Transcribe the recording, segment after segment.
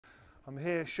I'm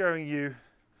here showing you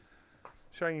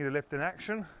the lift in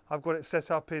action. I've got it set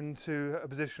up into a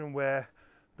position where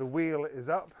the wheel is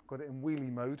up. I've got it in wheelie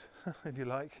mode, if you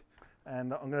like.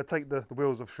 And I'm going to take the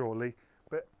wheels off shortly.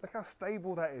 But look how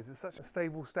stable that is. It's such a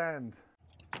stable stand.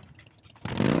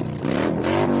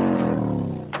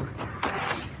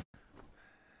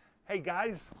 Hey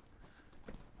guys.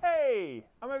 Hey,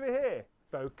 I'm over here.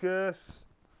 Focus.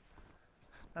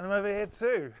 And I'm over here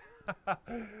too.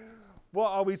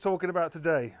 What are we talking about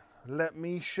today? Let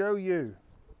me show you.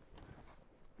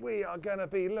 We are going to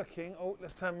be looking. Oh,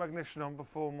 let's turn my ignition on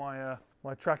before my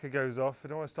my tracker goes off. I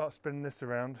don't want to start spinning this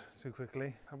around too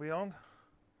quickly. Are we on?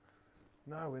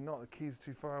 No, we're not. The key's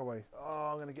too far away. Oh,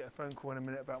 I'm going to get a phone call in a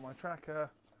minute about my tracker.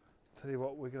 Tell you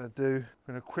what we're going to do.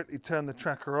 We're going to quickly turn the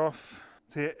tracker off.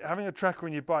 See, having a tracker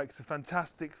on your bike is a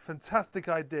fantastic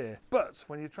idea. But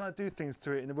when you try to do things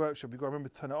to it in the workshop, you've got to remember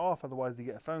to turn it off, otherwise you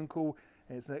get a phone call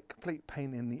and it's a complete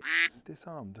pain in the ass.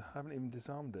 Disarmed. I haven't even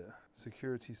disarmed it.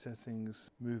 Security settings,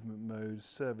 movement mode,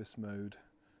 service mode,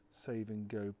 save and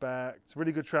go back. It's a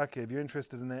really good tracker if you're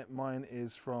interested in it. Mine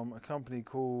is from a company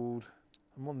called,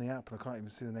 I'm on the app and I can't even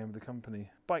see the name of the company.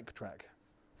 Bike Track.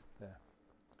 There.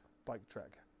 Bike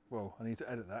Track. Well, I need to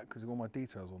edit that because I've got all my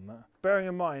details on that. Bearing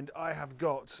in mind, I have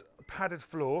got a padded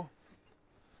floor,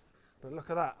 but look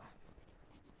at that.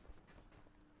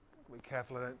 Be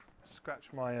careful I don't scratch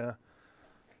my, let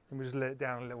me just lay it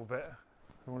down a little bit.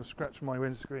 I want to scratch my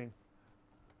windscreen.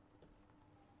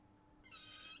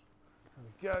 There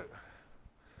we go.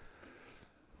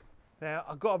 Now,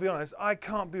 I've got to be honest, I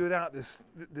can't be without this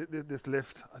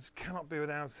lift. I just cannot be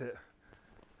without it.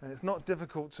 And it's not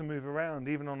difficult to move around,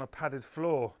 even on a padded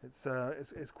floor.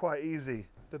 It's quite easy.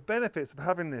 The benefits of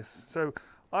having this. So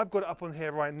I've got it up on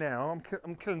here right now.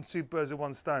 I'm killing two birds with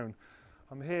one stone.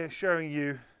 I'm here showing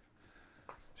you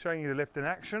the lift in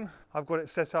action. I've got it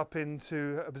set up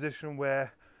into a position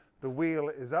where the wheel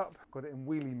is up. I've got it in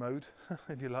wheelie mode,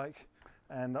 if you like.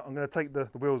 And I'm going to take the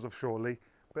wheels off shortly.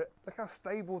 But look how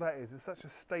stable that is. It's such a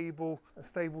stable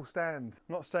stand.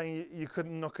 I'm not saying you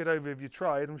couldn't knock it over if you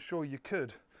tried. I'm sure you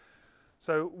could.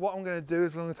 So what I'm going to do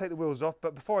is I'm going to take the wheels off,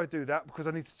 but before I do that, because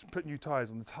I need to put new tyres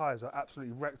on, the tyres are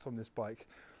absolutely wrecked on this bike.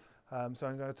 So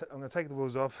I'm going to take the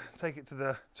wheels off, take it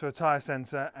to a tyre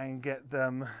centre and get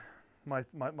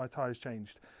my tyres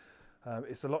changed.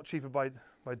 It's a lot cheaper by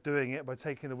doing it, by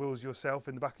taking the wheels yourself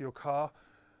in the back of your car.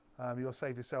 You'll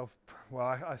save yourself,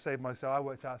 well, I saved myself, I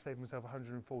worked out I saved myself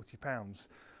 £140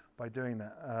 by doing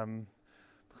that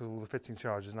because of all the fitting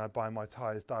charges, and I buy my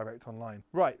tyres direct online.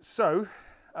 Right, so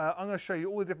I'm going to show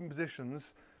you all the different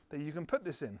positions that you can put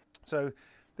this in. So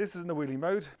this is in the wheelie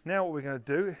mode. Now what we're going to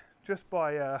do, just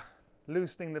by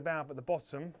loosening the valve at the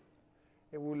bottom,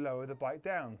 it will lower the bike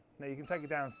down. Now you can take it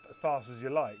down as fast as you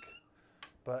like,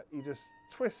 but you just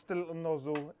twist the little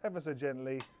nozzle ever so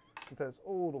gently until it's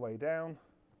all the way down.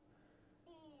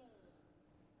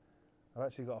 I've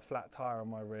actually got a flat tyre on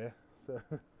my rear, so.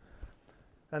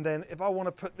 And then if I want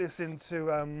to put this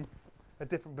into a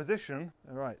different position,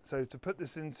 all right, so to put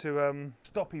this into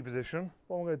stoppy position,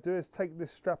 what I'm going to do is take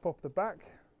this strap off the back,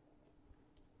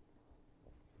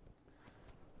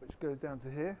 which goes down to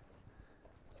here.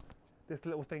 This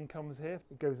little thing comes here,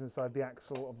 it goes inside the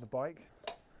axle of the bike.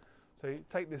 So you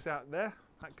take this out there,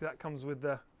 that comes with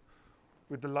the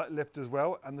light lift as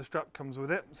well, and the strap comes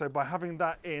with it. So by having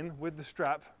that in with the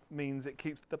strap means it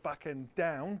keeps the back end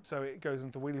down, so it goes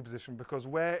into wheelie position, because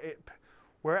where it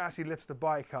actually lifts the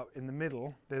bike up in the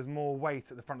middle, there's more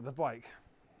weight at the front of the bike,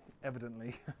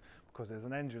 evidently, because there's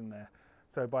an engine there.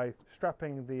 So by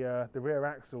strapping the rear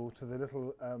axle to the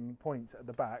little point at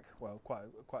the back, well,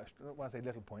 when I say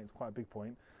little point, it's quite a big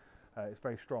point. It's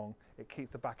very strong. It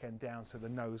keeps the back end down, so the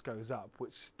nose goes up,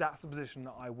 which that's the position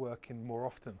that I work in more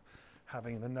often,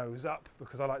 having the nose up,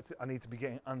 because I need to be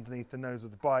getting underneath the nose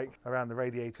of the bike, around the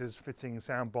radiators, fitting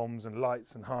sound bombs and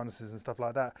lights and harnesses and stuff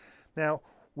like that. Now,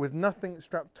 with nothing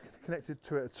strapped connected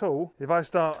to it at all, if I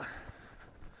start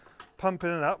pumping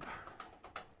it up,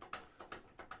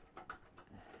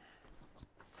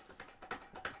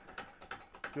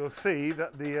 you'll see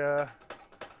that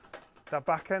that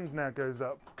back end now goes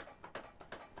up.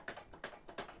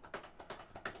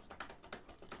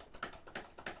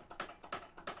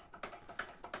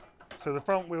 So the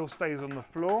front wheel stays on the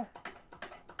floor.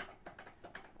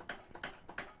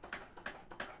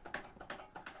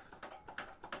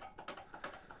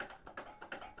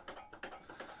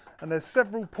 And there's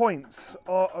several points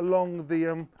along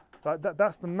the,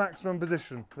 that's the maximum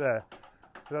position there.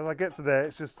 But as I get to there,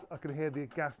 it's just, I can hear the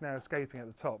gas now escaping at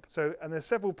the top. So, and there's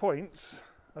several points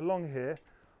along here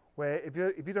where if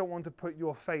you don't want to put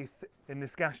your faith in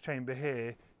this gas chamber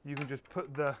here, you can just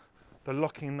put the the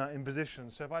locking nut in position.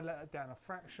 So if I let it down a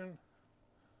fraction,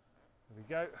 there we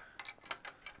go,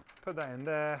 put that in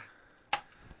there.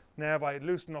 Now if I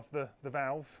loosen off the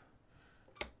valve,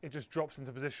 it just drops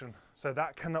into position. So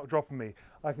that cannot drop on me.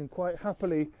 I can quite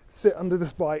happily sit under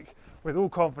this bike with all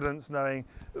confidence knowing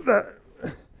that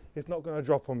it's not going to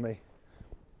drop on me,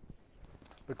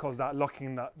 because that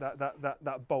locking nut,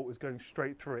 that bolt is going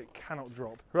straight through, it cannot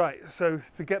drop. Right, so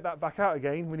to get that back out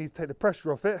again, we need to take the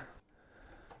pressure off it,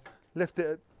 lift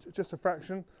it just a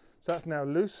fraction, so that's now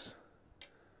loose.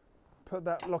 Put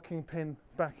that locking pin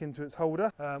back into its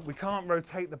holder. We can't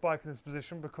rotate the bike in this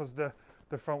position because the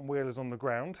front wheel is on the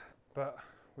ground, but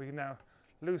we can now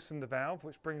loosen the valve,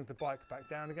 which brings the bike back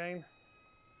down again.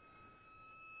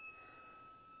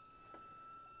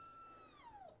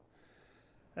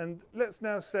 And let's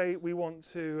now say we want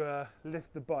to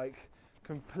lift the bike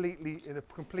completely in a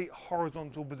complete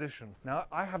horizontal position. Now,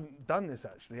 I haven't done this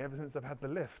actually ever since I've had the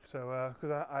lift, so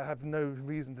because I have no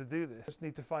reason to do this. I just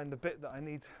need to find the bit that I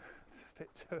need to fit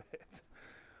to it.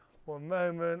 One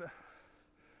moment.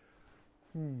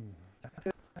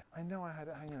 I know I had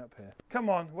it hanging up here. Come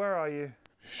on, where are you?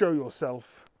 Show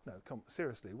yourself. No, come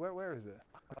seriously, where is it?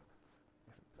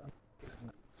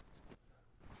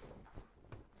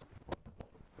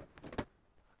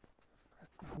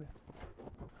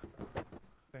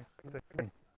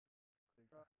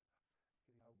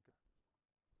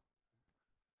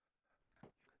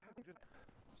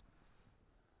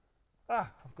 Ah,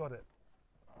 I've got it.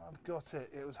 I've got it.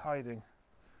 It was hiding.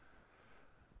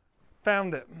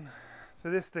 Found it. So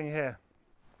this thing here.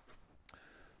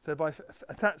 So by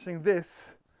attaching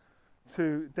this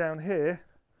to down here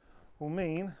will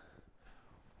mean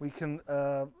we can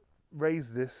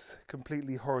raise this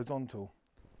completely horizontal.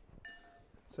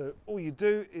 So all you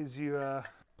do is you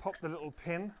pop the little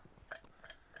pin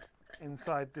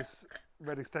inside this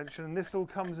red extension, and this all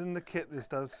comes in the kit, this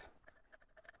does.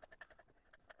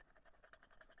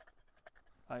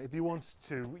 If you wanted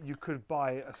to, you could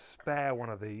buy a spare one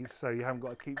of these, so you haven't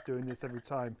got to keep doing this every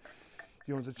time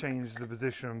you want to change the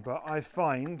position, but I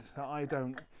find that I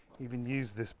don't even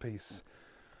use this piece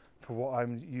for what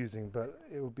I'm using, but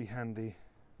it would be handy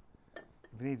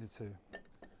if you needed to.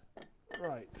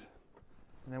 Right,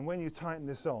 and then when you tighten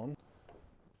this on,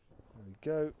 there we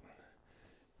go,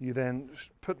 you then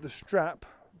put the strap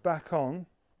back on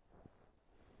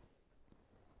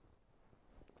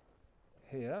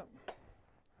here,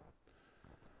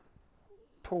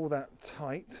 pull that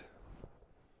tight,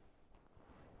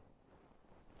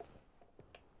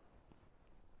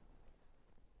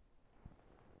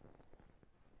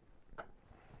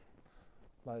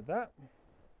 like that,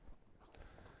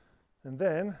 and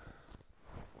then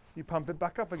you pump it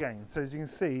back up again. So as you can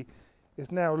see,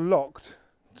 it's now locked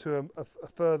to a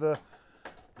further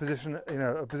position,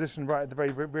 a position right at the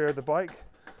very rear of the bike.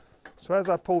 So as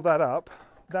I pull that up,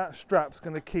 that strap's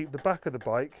going to keep the back of the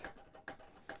bike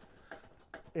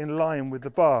in line with the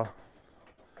bar.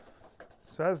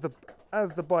 So as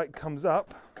the bike comes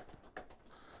up,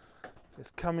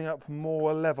 it's coming up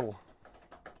more level.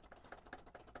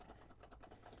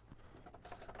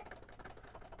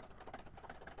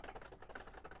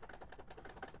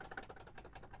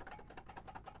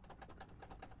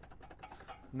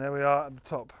 And there we are at the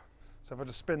top. So if I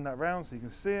just spin that round so you can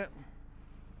see it.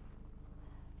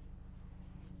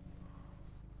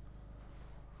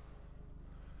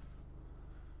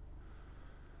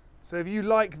 So if you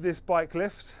like this bike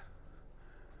lift,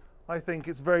 I think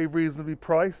it's very reasonably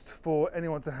priced for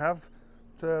anyone to have.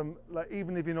 Like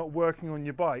even if you're not working on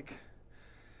your bike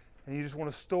and you just want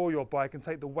to store your bike and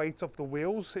take the weight off the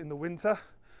wheels in the winter,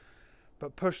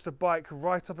 but push the bike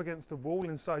right up against the wall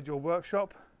inside your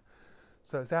workshop,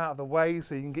 so it's out of the way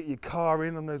so you can get your car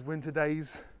in on those winter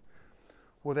days,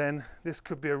 well then this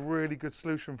could be a really good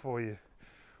solution for you.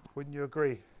 Wouldn't you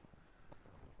agree?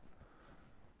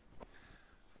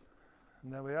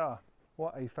 And there we are.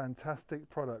 What a fantastic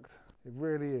product. It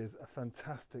really is a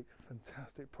fantastic,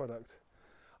 fantastic product.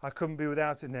 I couldn't be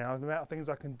without it now. The amount of things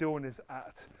I can do on this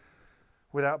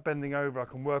without bending over. I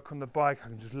can work on the bike, I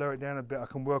can just lower it down a bit, I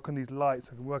can work on these lights,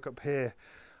 I can work up here.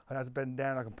 I don't have to bend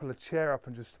down, I can pull a chair up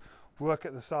and just work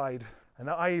at the side. And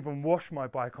I even wash my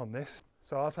bike on this.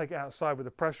 So I'll take it outside with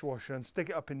a pressure washer and stick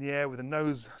it up in the air with the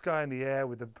nose sky in the air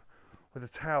with a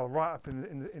towel right up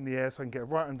in the air so I can get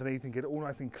right underneath and get it all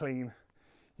nice and clean.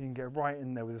 You can get right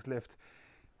in there with this lift.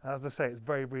 As I say, it's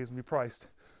very reasonably priced.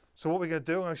 So what we're going to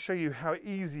do, I'm going to show you how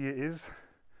easy it is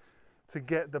to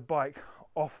get the bike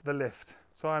off the lift.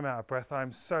 So I'm out of breath.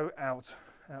 I'm so out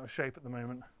of shape at the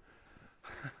moment.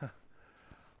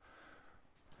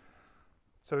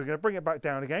 So we're going to bring it back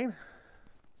down again.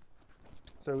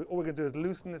 So all we're going to do is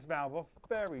loosen this valve off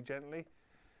very gently.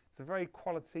 It's a very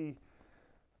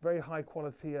high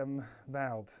quality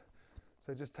valve.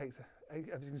 So it just takes,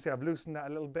 as you can see, I've loosened that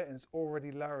a little bit and it's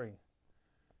already lowering.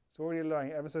 It's already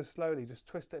lowering ever so slowly. Just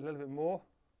twist it a little bit more.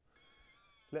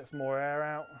 Lets more air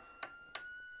out.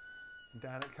 And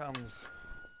down it comes.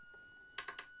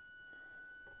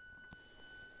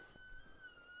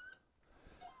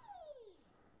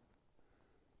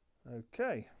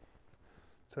 Okay.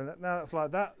 So now that's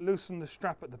like that. Loosen the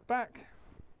strap at the back.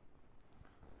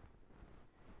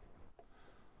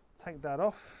 Take that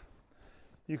off.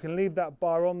 You can leave that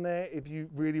bar on there if you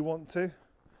really want to.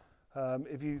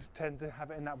 If you tend to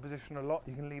have it in that position a lot,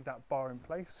 you can leave that bar in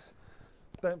place.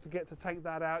 Don't forget to take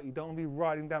that out. You don't want to be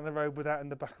riding down the road with that in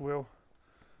the back wheel.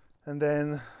 And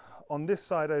then on this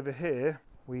side over here,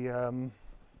 you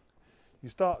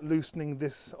start loosening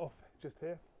this off just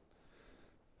here.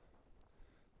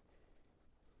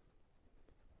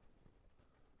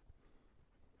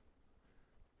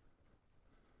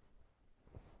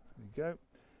 There you go.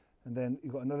 And then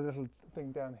you've got another little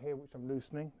thing down here which I'm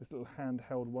loosening, this little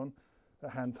handheld one, a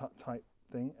hand tight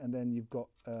thing. And then you've got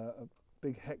a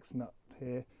big hex nut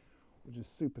here which is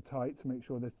super tight to make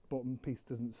sure this bottom piece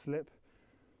doesn't slip.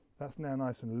 That's now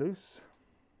nice and loose.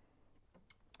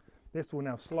 This will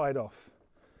now slide off.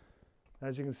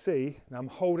 As you can see, now I'm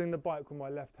holding the bike with my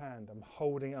left hand. I'm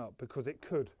holding it up because it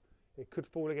could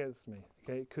fall against me.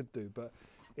 Okay, it could do, but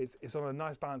it's on a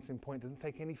nice balancing point. It doesn't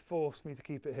take any force for me to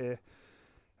keep it here.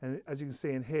 And as you can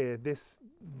see in here, this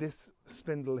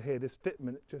spindle here, this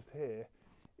fitment just here,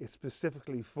 is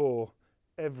specifically for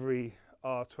every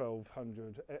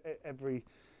R1200, every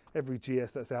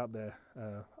GS that's out there.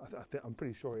 I'm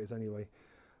pretty sure it is anyway.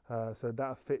 So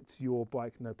that fits your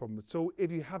bike no problem at all.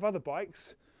 If you have other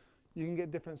bikes, you can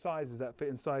get different sizes that fit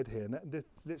inside here, and this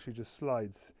literally just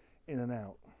slides in and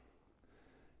out.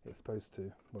 It's supposed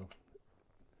to. Well,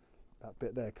 that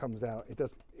bit there comes out.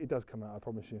 It does come out, I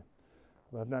promise you.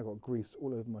 But I've now got grease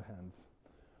all over my hands.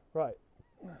 Right.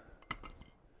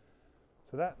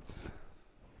 So that's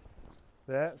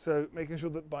there. So making sure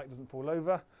that the bike doesn't fall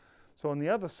over. So on the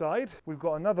other side, we've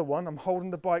got another one. I'm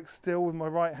holding the bike still with my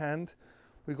right hand.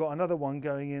 We've got another one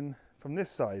going in from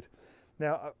this side.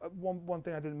 Now, one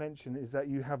thing I didn't mention is that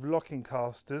you have locking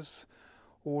casters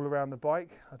all around the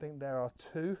bike. I think there are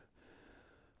two.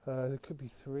 There could be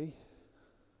three.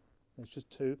 It's just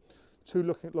two. Two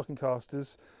locking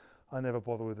casters. I never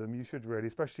bother with them. You should really,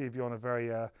 especially if you're on a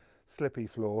very slippy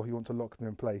floor. You want to lock them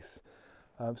in place.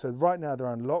 So right now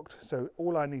they're unlocked. So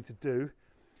all I need to do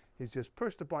is just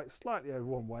push the bike slightly over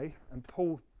one way and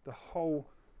pull the whole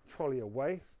trolley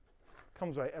away.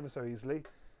 Comes away ever so easily.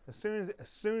 As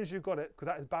soon as you've got it, because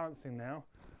that is balancing now,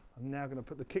 I'm now going to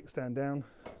put the kickstand down,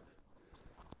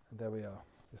 and there we are.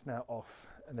 It's now off,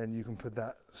 and then you can put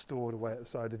that stored away at the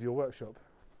side of your workshop.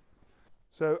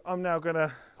 So I'm now going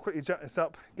to quickly jack this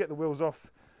up, get the wheels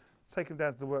off, take them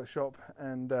down to the workshop,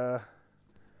 and down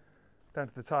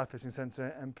to the tyre fitting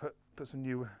centre, and put some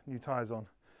new tyres on.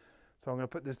 So I'm going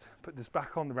to put this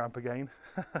back on the ramp again.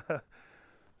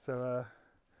 So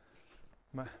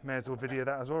may as well video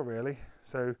that as well, really.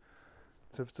 So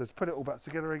to put it all back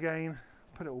together again,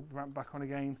 put it all ramp back on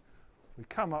again, we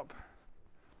come up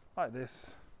like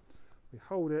this, we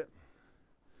hold it,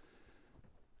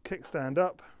 kickstand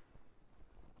up,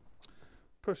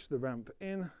 push the ramp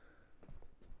in,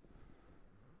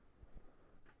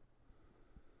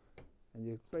 and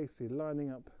you're basically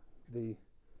lining up the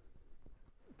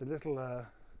little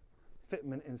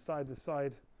fitment inside the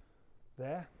side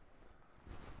there.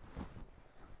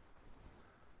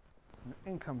 And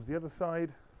in comes the other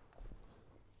side.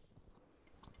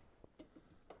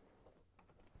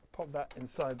 Pop that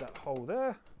inside that hole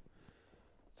there.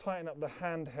 Tighten up the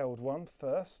handheld one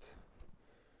first.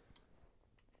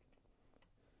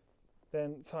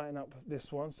 Then tighten up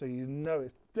this one so you know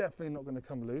it's definitely not going to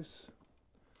come loose.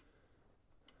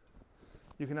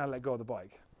 You can now let go of the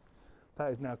bike.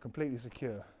 That is now completely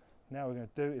secure. Now what we're going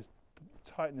to do is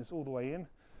tighten this all the way in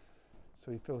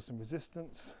so we feel some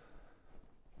resistance.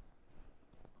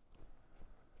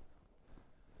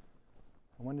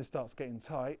 And when this starts getting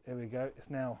tight, there we go,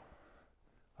 it's now,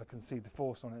 I can see the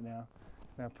force on it now.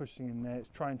 It's now pushing in there.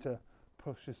 It's trying to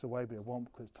push this away, but it won't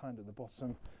because it's tightened at the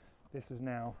bottom. This is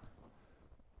now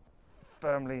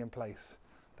firmly in place.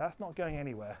 That's not going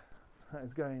anywhere. That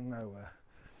is going nowhere.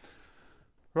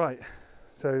 Right,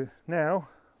 so now,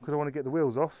 because I want to get the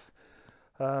wheels off,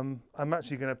 I'm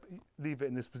actually going to leave it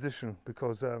in this position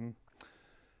because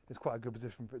it's quite a good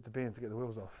position for it to be in to get the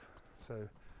wheels off. So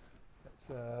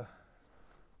let's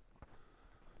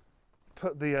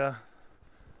put the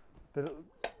the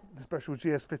special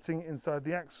GS fitting inside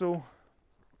the axle.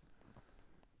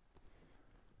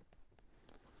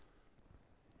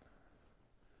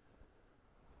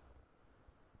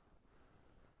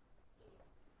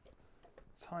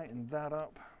 Tighten that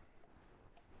up.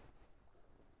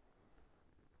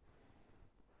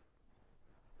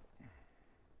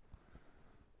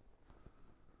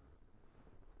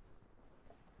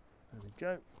 There we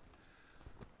go.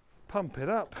 Pump it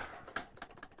up.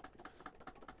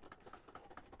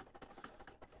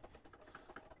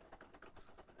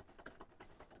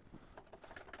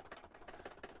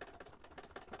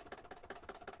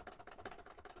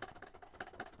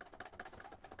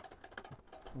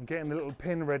 I'm getting the little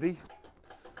pin ready,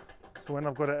 so when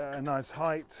I've got it at a nice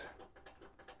height,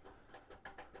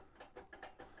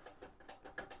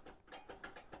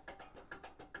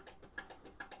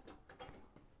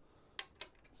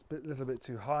 it's a little bit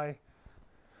too high,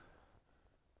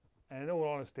 and in all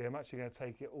honesty I'm actually going to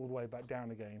take it all the way back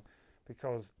down again,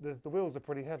 because the wheels are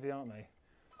pretty heavy, aren't they?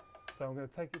 So I'm going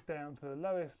to take it down to the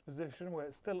lowest position where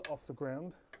it's still off the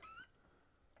ground.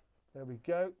 There we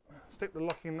go. Stick the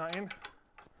locking nut in.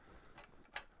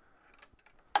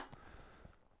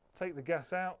 Take the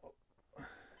gas out.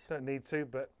 Don't need to,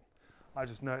 but I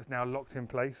just know it's now locked in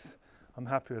place. I'm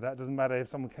happy with that. Doesn't matter if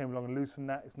someone came along and loosened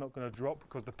that, it's not going to drop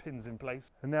because the pin's in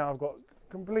place. And now I've got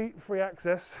complete free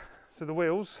access to the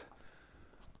wheels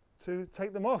to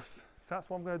take them off. So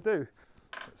that's what I'm going to do.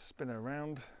 Let's spin it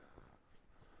around.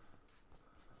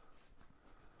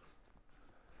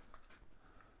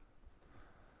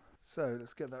 So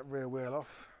let's get that rear wheel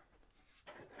off.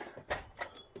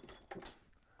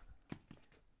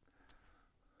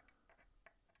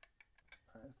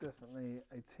 It's definitely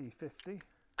a T50.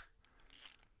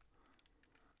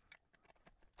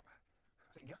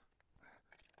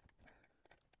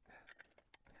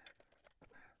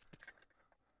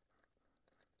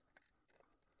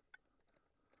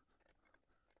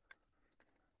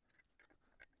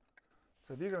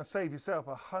 So if you're going to save yourself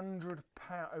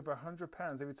over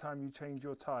 £100 every time you change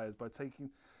your tyres by taking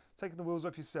the wheels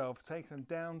off yourself, taking them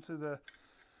down to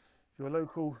your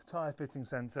local tyre fitting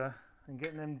centre and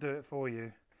getting them to do it for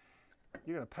you,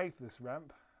 you're going to pay for this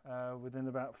ramp within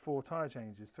about 3 or 4 tyre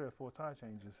changes.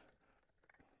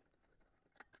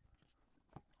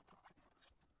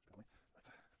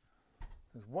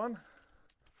 There's one.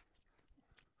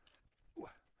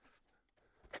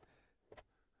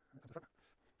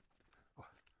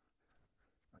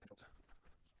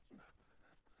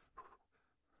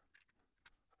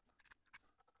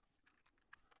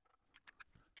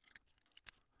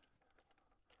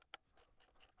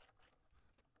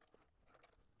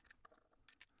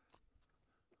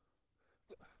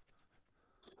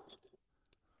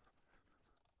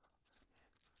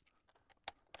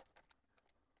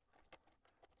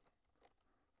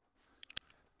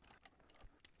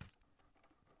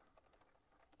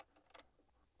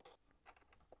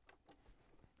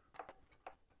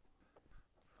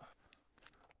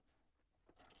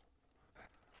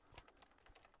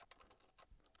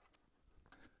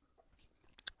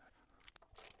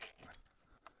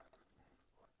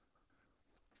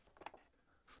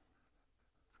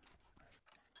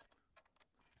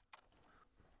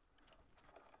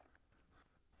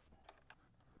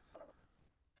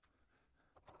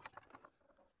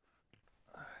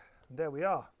 And there we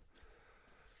are.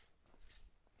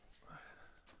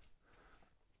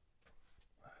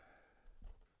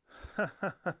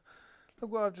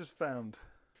 Look what I've just found.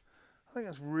 I think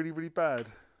that's really, really bad.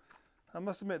 I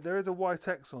must admit there is a white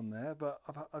X on there, but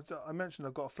I mentioned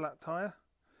I've got a flat tyre.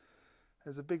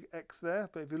 There's a big X there,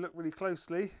 but if you look really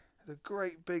closely, there's a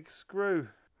great big screw.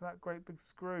 That great big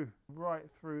screw right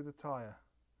through the tyre.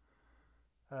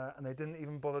 And they didn't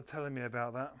even bother telling me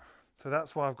about that. So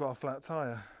that's why I've got a flat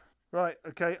tyre. Right,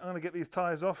 okay, I'm going to get these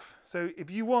tyres off. So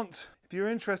if you're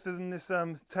interested in this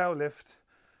tail lift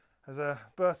as a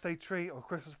birthday treat or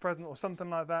Christmas present or something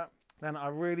like that, then I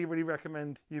really, really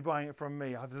recommend you buying it from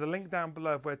me. There's a link down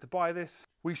below of where to buy this.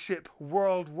 We ship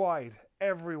worldwide,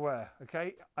 everywhere,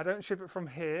 okay? I don't ship it from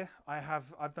here.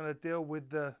 I've done a deal with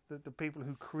the people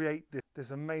who create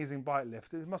this amazing bike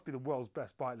lift. It must be the world's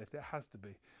best bike lift. It has to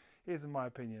be. It is, in my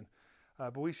opinion.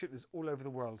 But we ship this all over the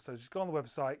world. So just go on the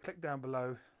website, click down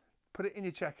below, put it in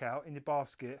your checkout, in your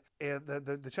basket.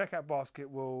 The checkout basket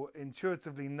will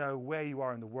intuitively know where you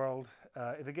are in the world.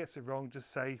 If it gets it wrong,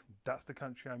 just say that's the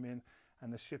country I'm in,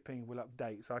 and the shipping will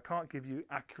update. So I can't give you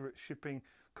accurate shipping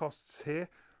costs here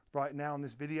right now in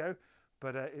this video,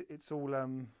 but it's all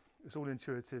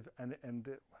intuitive, and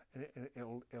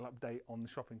it'll update on the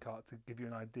shopping cart to give you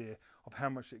an idea of how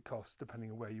much it costs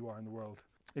depending on where you are in the world.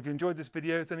 If you enjoyed this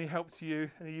video, if it's any help to you,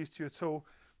 any use to you at all,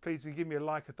 please give me a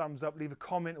like, a thumbs up, leave a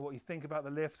comment on what you think about the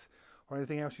lift or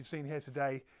anything else you've seen here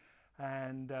today.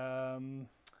 And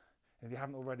if you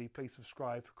haven't already, please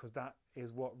subscribe, because that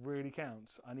is what really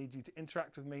counts. I need you to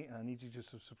interact with me, and I need you to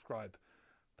subscribe.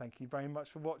 Thank you very much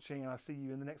for watching, and I'll see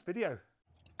you in the next video.